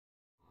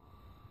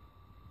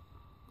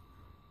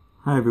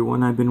Hi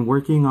everyone, I've been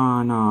working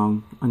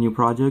on a new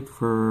project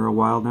for a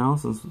while now,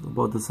 since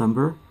about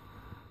December,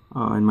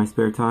 in my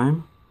spare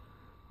time.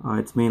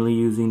 It's mainly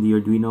using the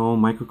Arduino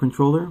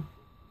microcontroller.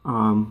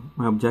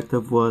 My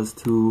objective was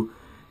to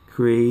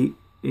create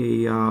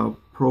a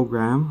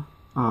program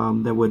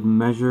that would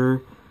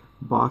measure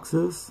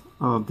boxes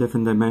of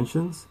different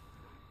dimensions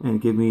and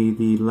give me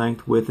the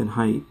length, width, and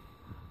height.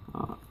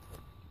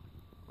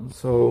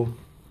 So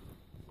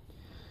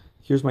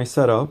here's my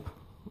setup.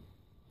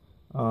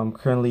 I'm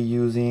currently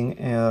using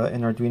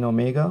an Arduino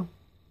Mega.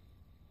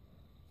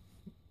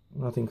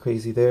 Nothing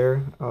crazy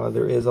there.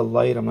 There is a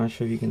light. I'm not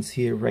sure if you can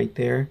see it right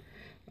there.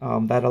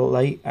 That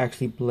light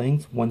actually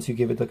blinks once you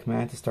give it the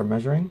command to start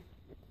measuring.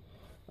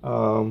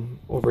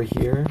 Over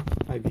here,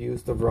 I've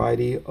used a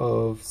variety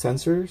of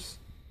sensors,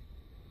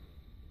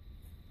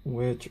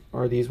 which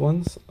are these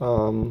ones.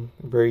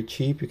 Very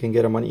cheap. You can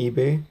get them on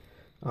eBay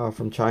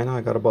from China. I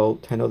got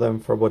about 10 of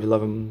them for about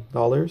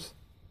 $11.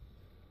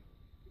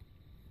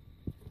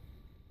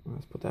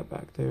 Let's put that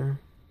back there.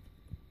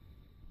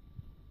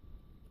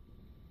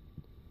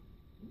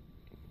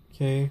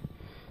 Okay,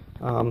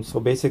 so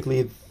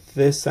basically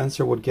this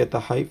sensor would get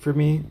the height for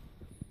me.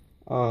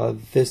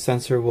 This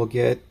sensor will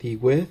get the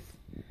width,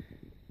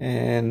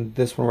 and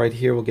this one right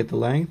here will get the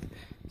length.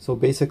 So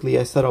basically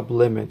I set up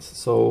limits.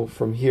 So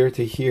from here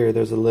to here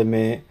there's a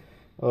limit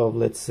of,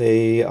 let's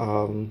say,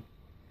 in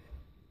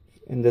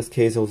this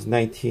case it was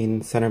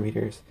 19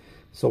 centimeters.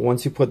 So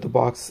once you put the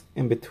box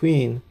in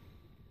between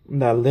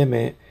that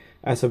limit,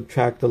 I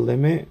subtract the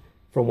limit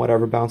from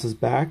whatever bounces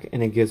back,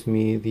 and it gives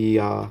me the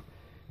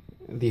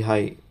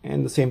height.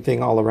 And the same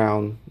thing all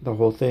around the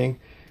whole thing,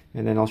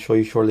 and then I'll show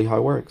you shortly how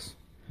it works.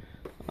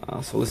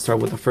 So let's start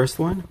with the first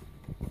one.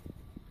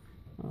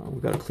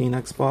 We've got a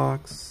Kleenex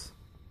box.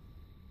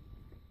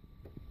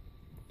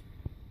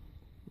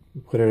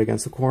 Put it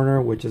against the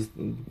corner, which is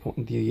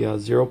the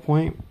 0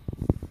 point.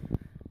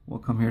 We'll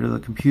come here to the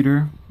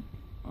computer.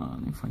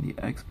 Let me find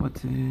the X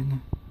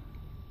button.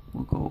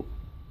 We'll go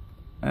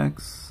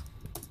X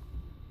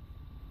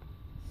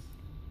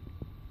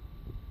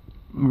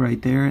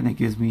right there, and it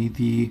gives me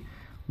the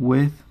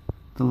width,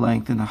 the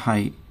length, and the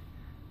height.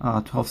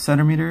 12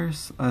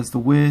 centimeters as the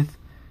width,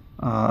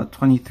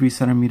 23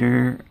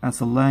 centimeter as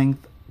the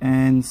length,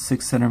 and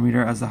 6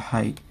 centimeter as the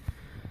height.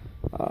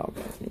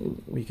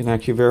 We can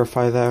actually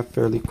verify that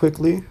fairly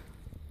quickly.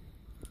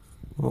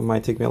 Well, it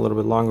might take me a little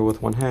bit longer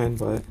with one hand,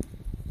 but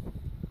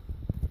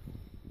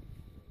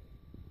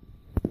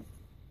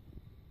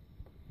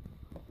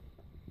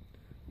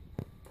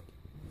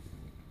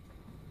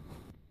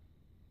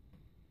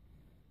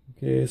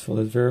okay, so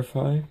let's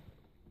verify.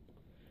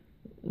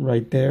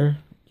 Right there.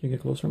 Can you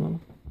get closer, Mama?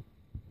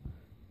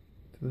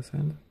 To this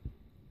end.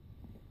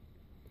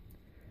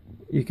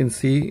 You can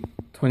see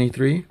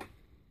 23.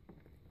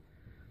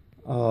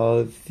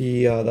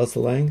 That's the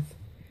length.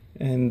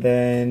 And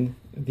then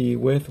the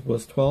width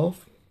was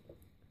 12.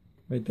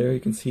 Right there you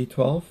can see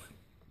 12.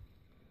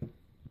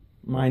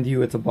 Mind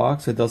you, it's a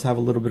box, so it does have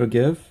a little bit of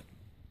give.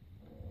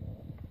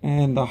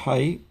 And the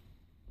height,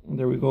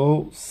 there we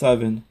go,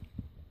 7.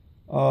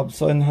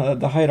 So in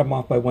the height I'm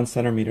off by 1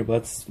 centimeter, but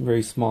that's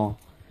very small.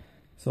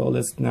 So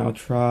let's now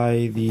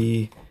try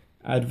the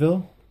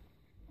Advil.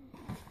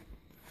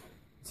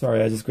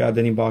 Sorry, I just grabbed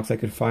any box I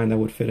could find that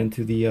would fit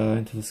into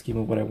the scheme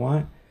of what I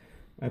want.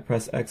 I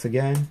press X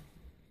again.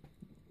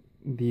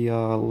 The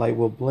light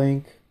will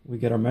blink. We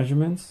get our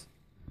measurements.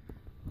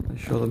 I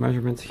show the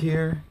measurements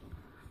here.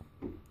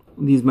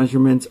 These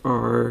measurements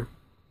are,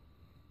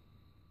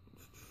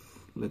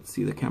 let's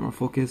see the camera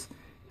focus,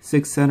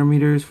 6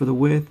 centimeters for the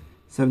width,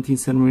 17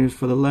 centimeters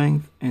for the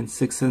length, and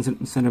 6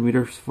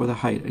 centimeters for the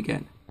height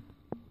again.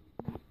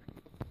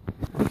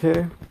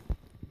 Okay.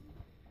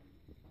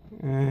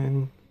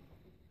 And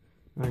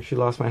I actually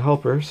lost my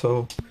helper,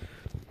 so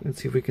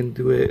let's see if we can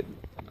do it.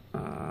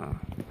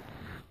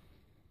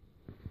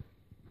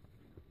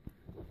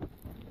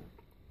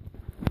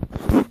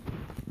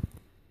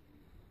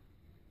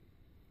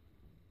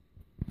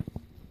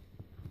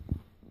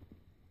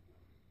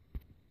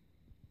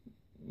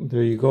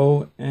 There you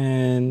go.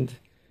 And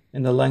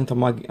in the length,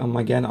 I'm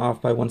again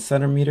off by 1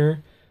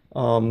 centimeter.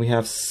 We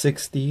have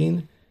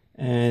 16,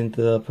 and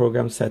the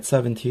program set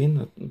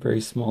 17. A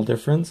very small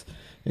difference.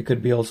 It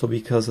could be also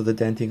because of the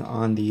denting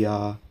on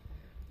the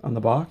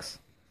box.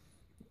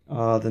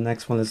 The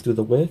next one, let's do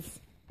the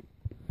width.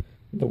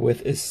 The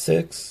width is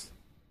 6.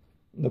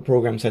 The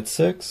program set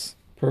 6.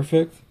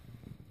 Perfect.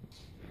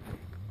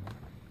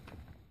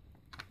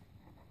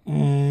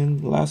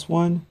 And the last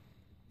one,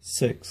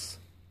 6.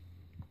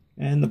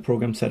 And the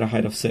program set a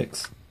height of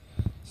 6.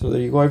 So there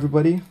you go,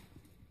 everybody.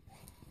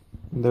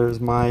 There's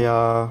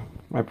my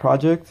my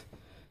project.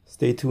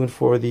 Stay tuned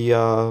for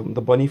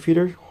the bunny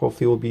feeder.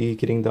 Hopefully we'll be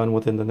getting done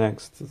within the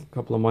next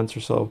couple of months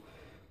or so.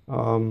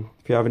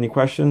 If you have any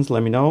questions,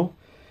 let me know.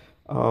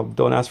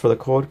 Don't ask for the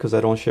code, because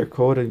I don't share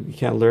code. You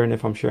can't learn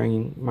if I'm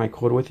sharing my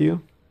code with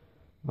you.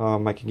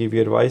 I can give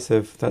you advice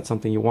if that's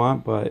something you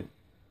want, but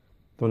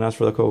don't ask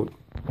for the code.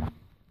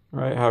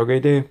 Alright, have a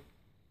great day.